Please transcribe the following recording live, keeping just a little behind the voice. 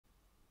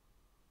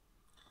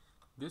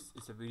This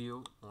is a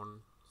video on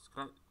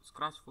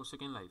Scratch for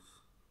Second Life.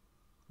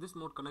 This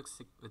mode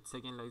connects with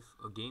Second Life,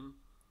 a game,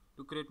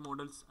 to create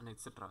models and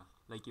etc.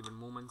 like even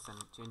movements and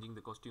changing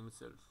the costume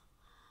itself.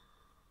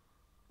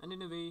 And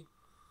in a way,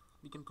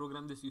 we can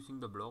program this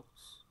using the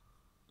blocks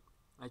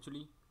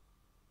actually,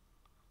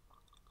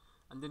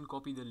 and then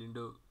copy the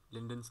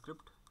Linden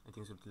script. I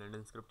think it's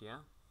Linden script,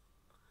 yeah,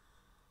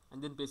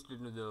 and then paste it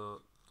into the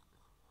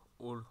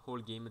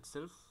whole game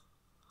itself.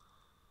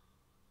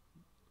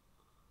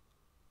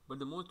 But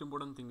the most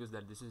important thing is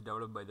that this is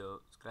developed by the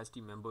Scratch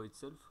team member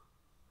itself,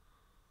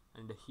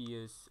 and he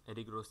is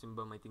Eric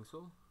Rosenbaum, I think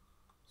so.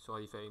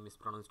 Sorry if I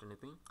mispronounced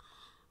anything,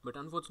 but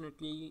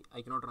unfortunately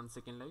I cannot run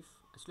Second Life.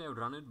 Actually I would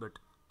run it, but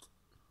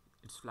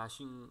it's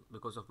flashing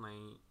because of my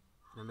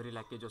memory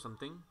lackage or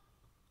something,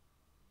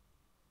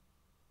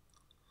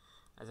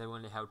 as I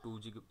only have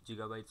 2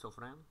 gigabytes of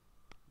RAM,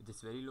 which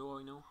is very low,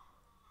 I know,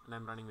 and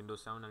I'm running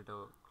Windows 7 at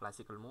a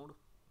classical mode,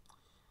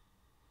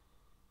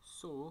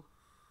 so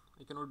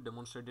I cannot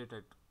demonstrate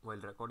it while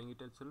recording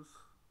it itself.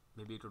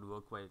 Maybe it would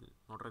work while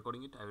not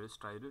recording it. I just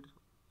tried it.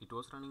 It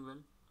was running well,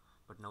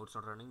 but now it's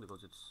not running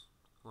because it's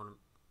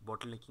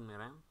bottlenecking my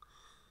RAM.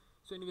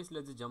 So anyways,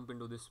 let's jump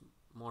into this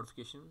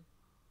modification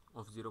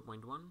of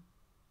 0.1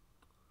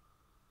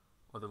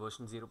 or the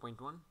version 0.1,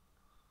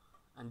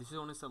 and this is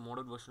only a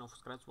modded version of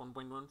Scratch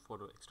 1.1 for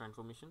extra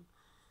information.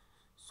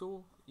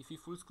 So if you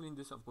full screen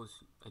this, of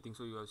course I think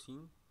so you have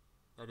seen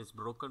that it's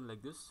broken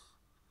like this.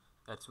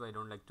 That's why I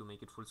don't like to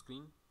make it full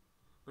screen,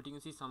 but you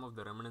can see some of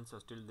the remnants are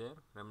still there,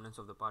 remnants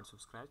of the parts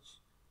of Scratch,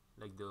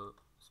 like the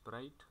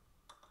sprite,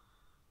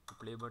 the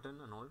play button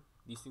and all.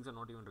 These things are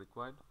not even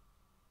required,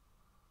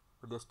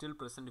 but they're still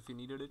present if you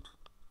needed it.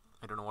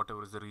 I don't know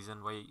whatever is the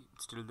reason why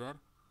it's still there.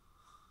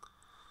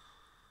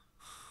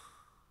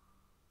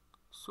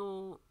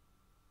 So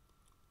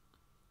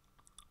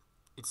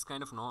it's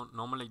kind of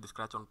normal like the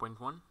Scratch 1.1.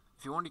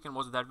 If you want, you can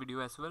watch that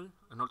video as well,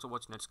 and also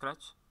watch Net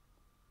Scratch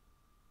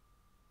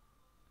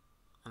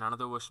and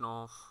another version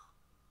of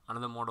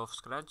another mod of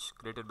Scratch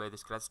created by the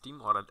Scratch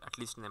team, or at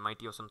least in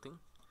MIT or something.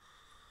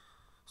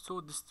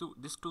 So this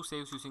too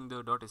saves using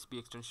the .sp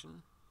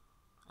extension.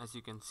 As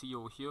you can see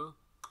over here,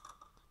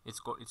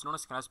 it's not a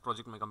Scratch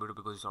project on my computer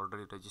because it's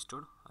already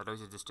registered.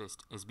 Otherwise it's just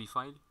a .sb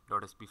file.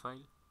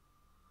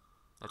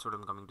 That's what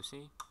I'm coming to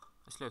say.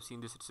 Actually I've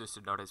seen this, it's just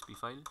a .sp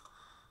file.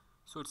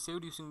 So it's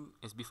saved using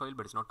SB file,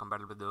 but it's not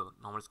compatible with the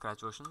normal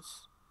Scratch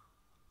versions.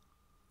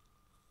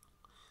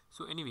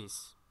 So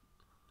anyways,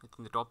 I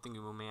think the top thing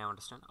you may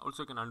understand.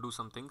 Also you can undo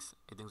some things.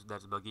 I think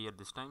that's buggy at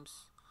this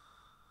times.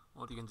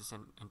 Or you can just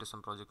enter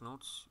some project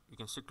notes. You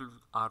can stick to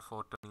R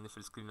for turning the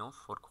full screen off,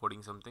 for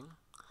coding something.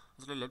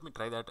 Actually let me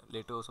try that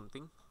later or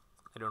something.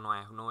 I don't know,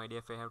 I have no idea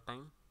if I have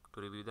time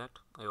to review that.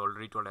 I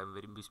already told I'm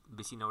very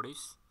busy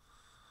nowadays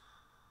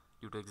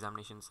due to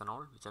examinations and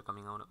all, which are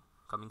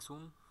coming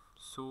soon.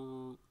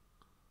 So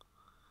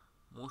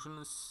motion,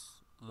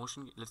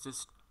 let's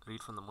just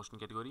read from the motion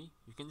category.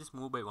 You can just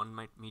move by 1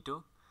 meter.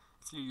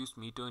 Actually use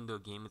meter in the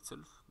game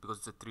itself because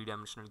it's a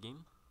 3-dimensional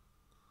game.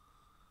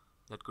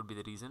 That could be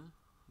the reason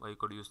why you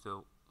could use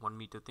the 1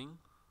 meter thing.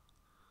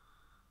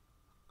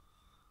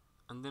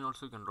 And then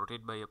also you can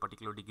rotate by a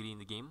particular degree in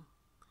the game.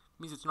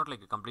 Means it's not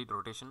like a complete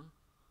rotation.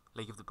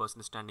 Like if the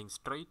person is standing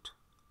straight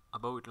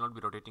above, it will not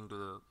be rotating to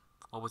the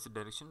opposite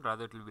direction,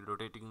 rather it will be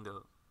rotating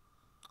the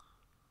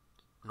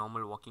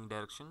normal walking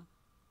direction.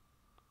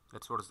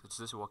 That's what it's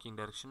just walking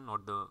direction,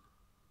 not the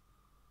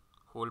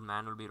whole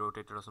man will be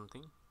rotated or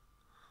something.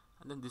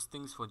 And then this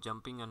thing's for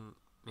jumping and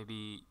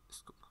maybe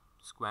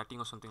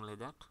squatting or something like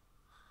that.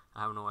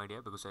 I have no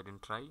idea because I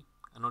didn't try,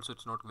 and also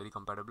it's not very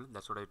compatible.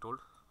 That's what I told.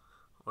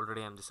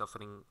 Already I'm just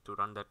suffering to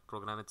run that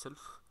program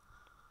itself.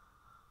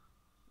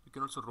 You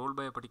can also roll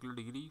by a particular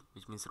degree,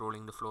 which means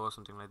rolling the floor or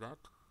something like that,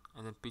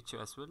 and then pitch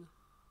as well.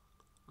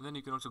 And then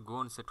you can also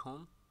go and set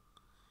home,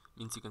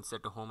 means you can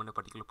set a home in a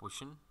particular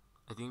position.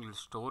 I think you'll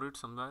store it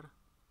somewhere,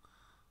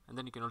 and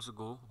then you can also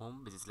go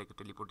home, which is like a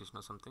teleportation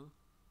or something,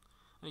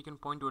 and you can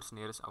point towards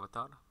nearest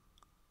avatar.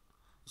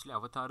 Actually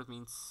avatar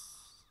means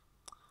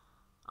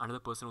another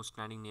person who's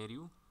standing near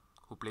you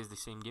who plays the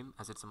same game,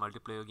 as it's a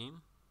multiplayer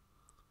game.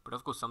 But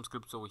of course some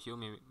scripts over here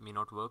may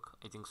not work,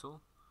 I think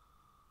so,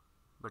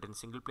 but in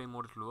single player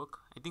mode it will work,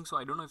 I think so.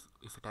 I don't know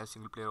if it has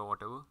single player or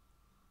whatever,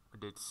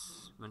 but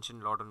it's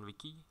mentioned a lot on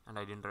wiki and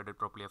I didn't read it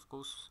properly, of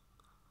course,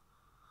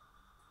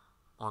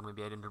 or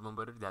maybe I didn't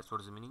remember it. That's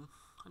what is the meaning.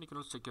 And you can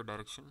also check your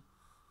direction.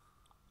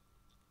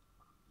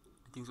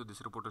 I think so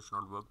this reporter should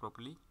not work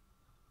properly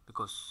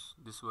because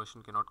this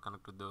version cannot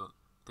connect with the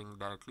thing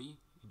directly.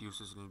 It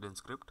uses Linden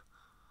script.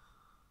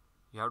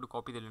 You have to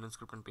copy the Linden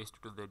script and paste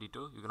it to the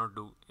editor. You cannot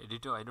do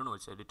editor, I don't know,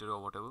 it's editor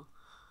or whatever.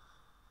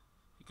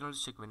 You can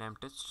also check when I'm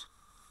touched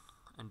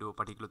and do a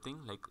particular thing,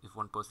 like if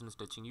one person is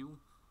touching you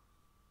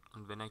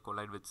and when I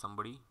collide with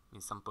somebody,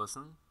 means some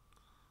person,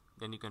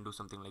 then you can do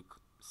something like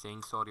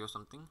saying sorry or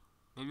something.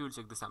 Maybe we'll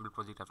check the sample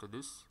project after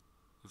this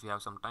if you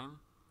have some time.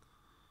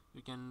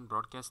 You can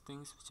broadcast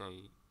things, which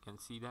I can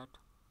see that,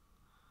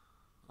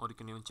 or you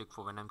can even check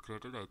for when I'm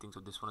created. I think so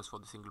this one is for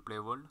the single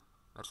player world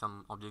where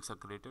some objects are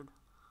created.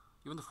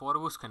 Even the for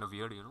was kind of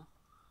weird, you know.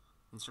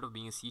 Instead of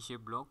being a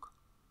C-shaped block,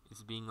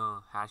 it's being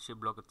a hash-shaped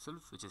block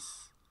itself, which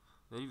is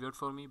very weird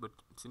for me, but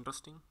it's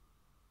interesting.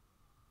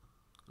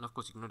 And of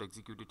course you cannot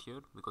execute it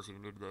here because you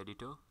need the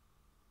editor.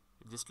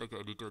 It's just like an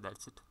editor,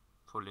 that's it,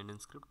 for Linden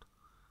script,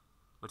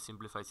 but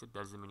simplifies it.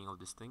 That's the meaning of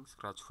this thing.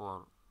 Scratch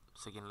for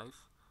second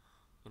life,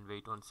 and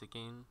wait 1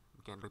 second,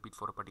 you can repeat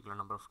for a particular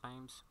number of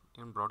times.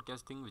 Even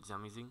broadcasting, which is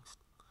amazing.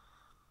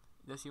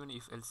 There's even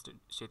if else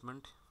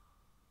statement,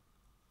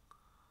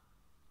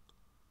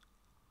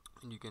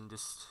 and you can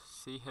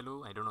just say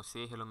hello. I don't know,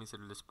 say hello means it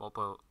will just pop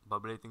a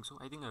bubble, I think so.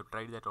 I think I've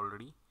tried that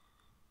already.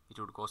 It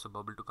would cause a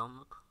bubble to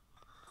come up.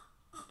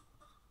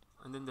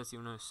 And then there's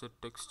even a set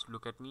text,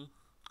 look at me.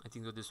 I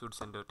think that this would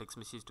send a text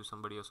message to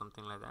somebody or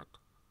something like that.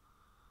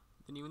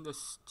 Then even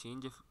this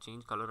change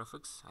color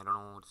effects, I don't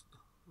know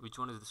which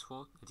one is this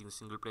for. I think the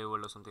single player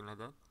world or something like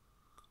that.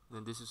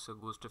 Then this is a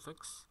ghost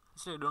effects.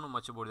 Actually I don't know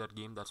much about that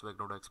game, that's why I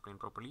cannot explain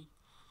properly.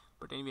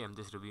 But anyway, I'm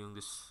just reviewing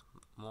this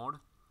mod.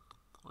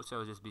 Also I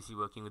was just busy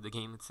working with the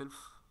game itself,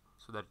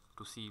 so that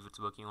to see if it's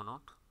working or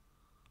not,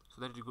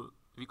 so that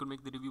we could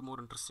make the review more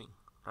interesting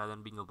rather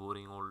than being a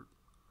boring old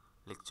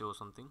lecture or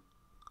something.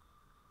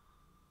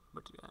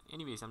 But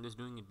anyways, I'm just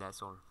doing it,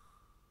 that's all.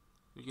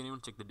 You can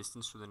even check the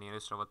distance to the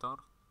nearest avatar.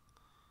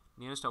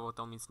 Nearest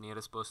avatar means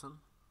nearest person.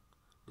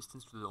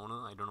 Distance to the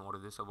owner, I don't know what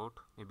it is about.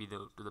 Maybe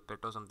to the pet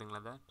or something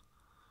like that.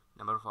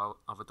 Number of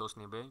avatars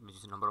nearby, which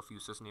is the number of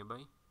users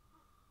nearby.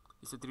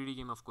 It's a 3D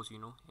game, of course, you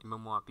know,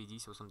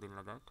 MMORPGs or something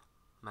like that.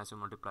 Massive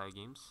multiplayer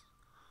games.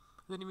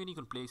 Then even you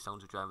can play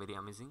sounds, which are very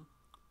amazing.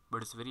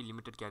 But it's a very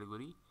limited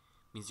category.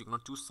 Means you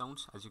cannot choose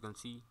sounds, as you can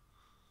see.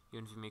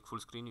 Even if you make full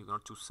screen, you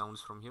cannot choose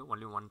sounds from here.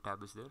 Only one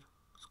tab is there.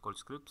 It's called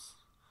scripts.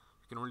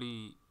 You can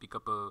only pick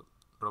up a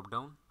drop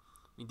down.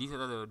 I mean, these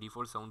are the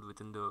default sounds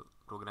within the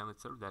program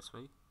itself, that's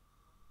why.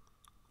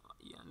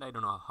 Yeah, and I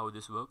don't know how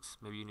this works.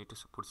 Maybe you need to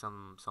put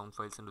some sound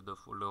files into the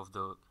folder of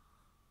the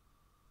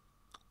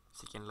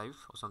second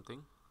life or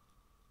something,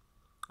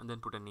 and then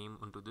put a name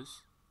into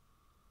this.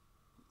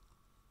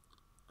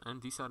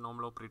 And these are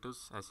normal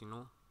operators, as you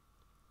know.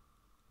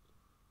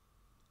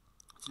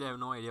 Actually I have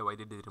no idea why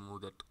did they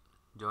remove that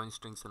join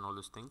strings and all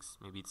those things.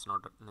 Maybe it's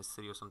not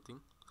necessary or something.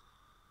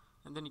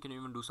 And then you can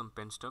even do some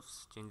pen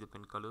stuffs, change the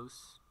pen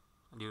colors,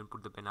 and even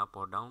put the pen up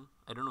or down.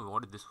 I don't know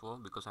what is this for,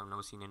 because I've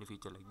never seen any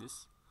feature like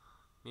this.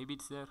 Maybe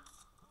it's there,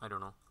 I don't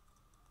know.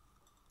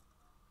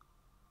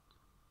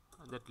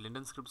 And that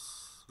Linden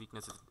script's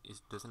weakness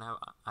is doesn't have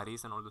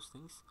arrays and all those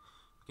things.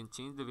 You can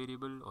change the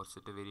variable or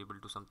set a variable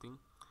to something.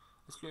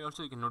 Actually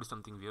also you can notice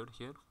something weird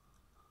here,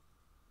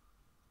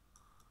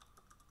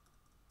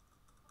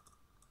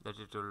 that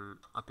it will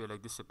appear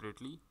like this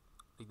separately,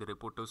 like the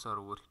reporters are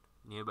over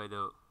nearby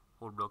the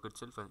whole block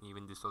itself, and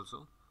even this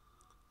also.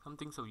 Some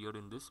things are weird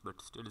in this,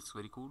 but still it's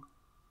very cool.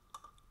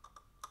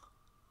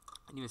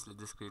 Anyways, let's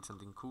just create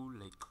something cool,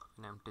 like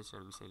when I'm touched, I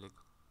will say like,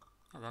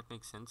 yeah, that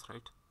makes sense,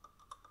 right?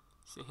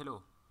 Say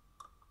hello.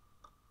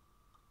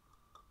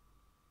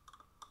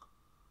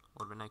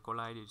 Or when I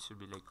collide, it should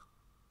be like,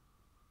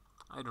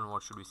 I don't know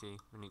what should we say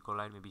when we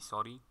collide. Maybe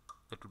sorry,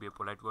 that would be a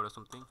polite word or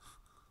something.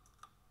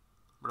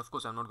 But of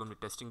course I'm not going to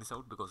be testing this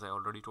out, because I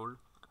already told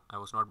I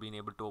was not being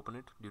able to open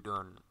it due to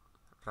a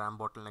RAM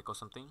bottleneck or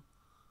something.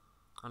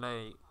 And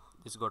I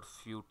just got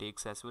few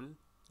takes as well,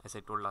 as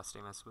I told last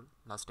time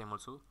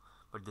also.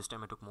 But this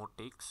time I took more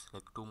takes,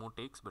 like 2 more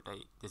takes, but I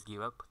just gave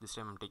up. This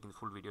time I'm taking the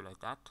full video like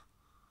that.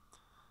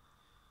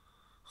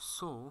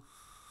 So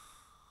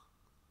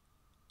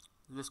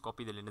just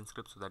copy the Linden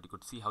script so that you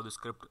could see how the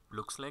script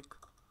looks like.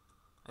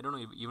 I don't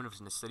know even if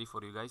it's necessary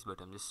for you guys, but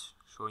I'm just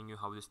showing you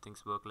how these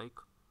things work like.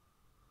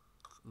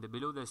 In the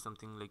below there's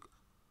something like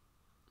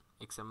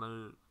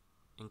XML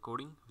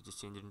encoding, which is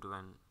changed into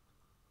an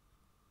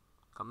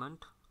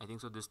comment. I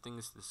think so. This thing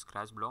is the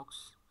scratch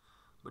blocks,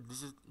 but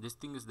this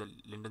thing is the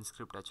Linden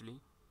script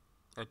actually.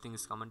 That thing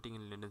is commenting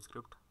in Linden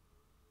script.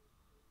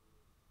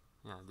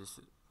 Yeah,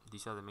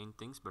 these are the main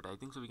things, but I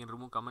think so we can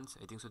remove comments.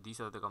 I think so these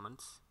are the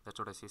comments. That's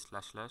what I say,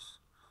 //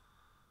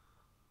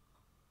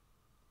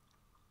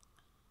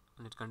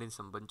 and it contains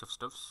some bunch of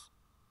stuffs.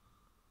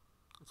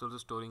 It's also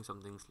storing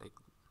some things like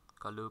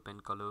color,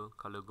 pen color,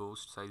 color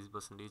ghost, size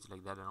percentage,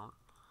 like that and all.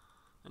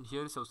 And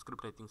here is our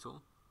script, I think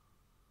so.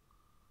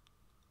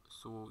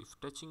 So if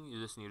touching,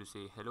 you just need to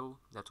say hello.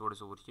 That's what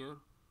is over here.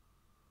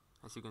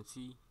 As you can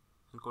see,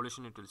 in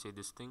collation it will say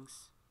these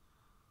things,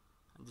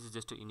 and this is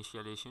just an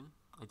initialization.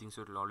 I think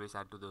so it will always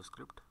add to the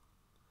script.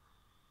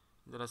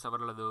 There are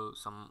several other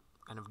some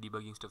kind of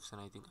debugging stuffs,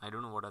 and I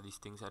don't know what are these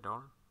things at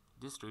all.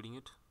 Just reading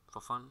it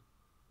for fun,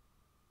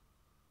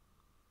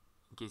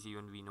 in case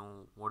even we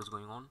know what is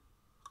going on.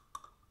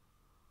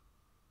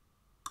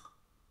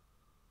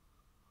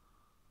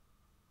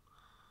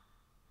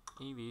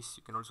 Anyways,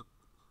 you can also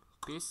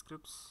paste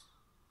scripts.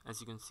 As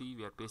you can see,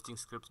 we are pasting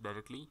scripts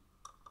directly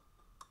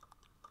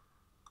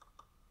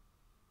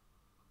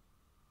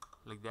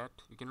like that.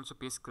 You can also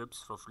paste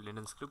scripts from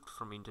Linden script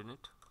from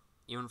internet.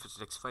 Even if it's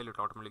text file, it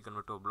automatically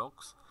convert to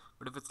blocks.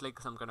 But if it's like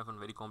some kind of a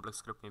very complex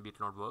script, maybe it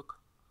will not work,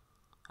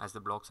 as the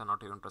blocks are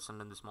not even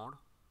present in this mod.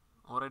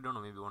 or I don't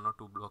know, maybe 1 or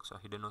 2 blocks are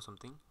hidden or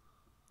something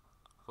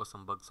for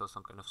some bugs or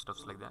some kind of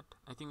stuffs like that.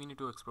 I think we need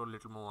to explore a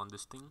little more on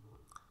this thing,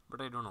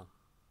 but I don't know.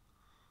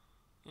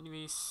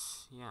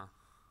 Anyways, yeah,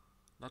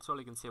 that's all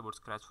I can say about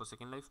Scratch for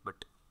Second Life.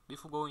 But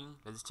before going,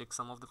 let's check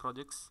some of the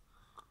projects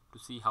to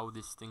see how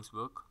these things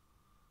work,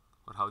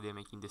 or how they're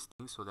making these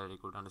things, so that I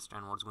could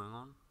understand what's going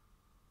on.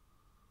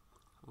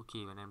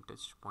 Okay, when I'm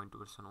touched, point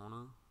towards an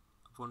owner,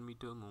 up 1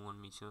 meter, move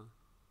 1 meter,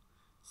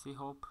 say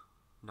hop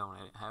down.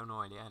 I have no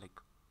idea, like,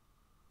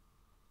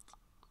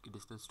 okay,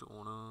 distance to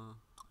owner.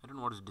 I don't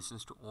know what is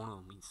distance to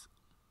owner means.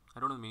 I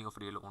don't know the meaning of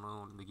real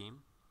owner in the game,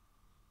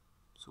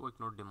 so I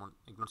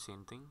cannot say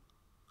anything.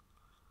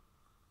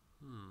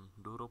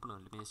 Door opener,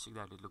 let me just check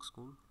that, it looks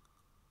cool.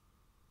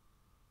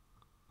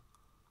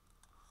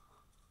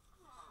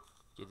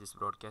 Okay, just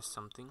broadcast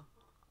something,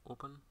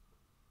 open.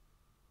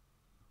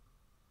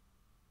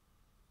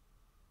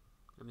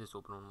 Let me just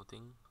open one more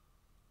thing.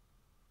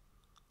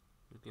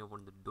 Let me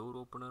open the door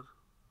opener,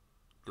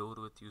 door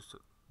with user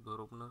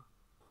door opener.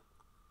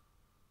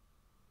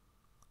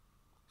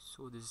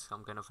 So this is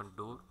some kind of a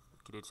door,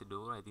 creates a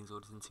door. I think so,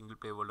 it's in single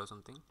player world or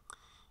something.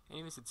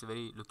 Anyways, it's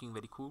looking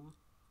very cool.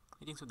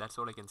 I think so that's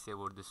all I can say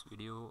about this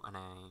video, and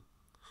I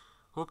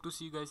hope to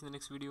see you guys in the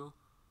next video.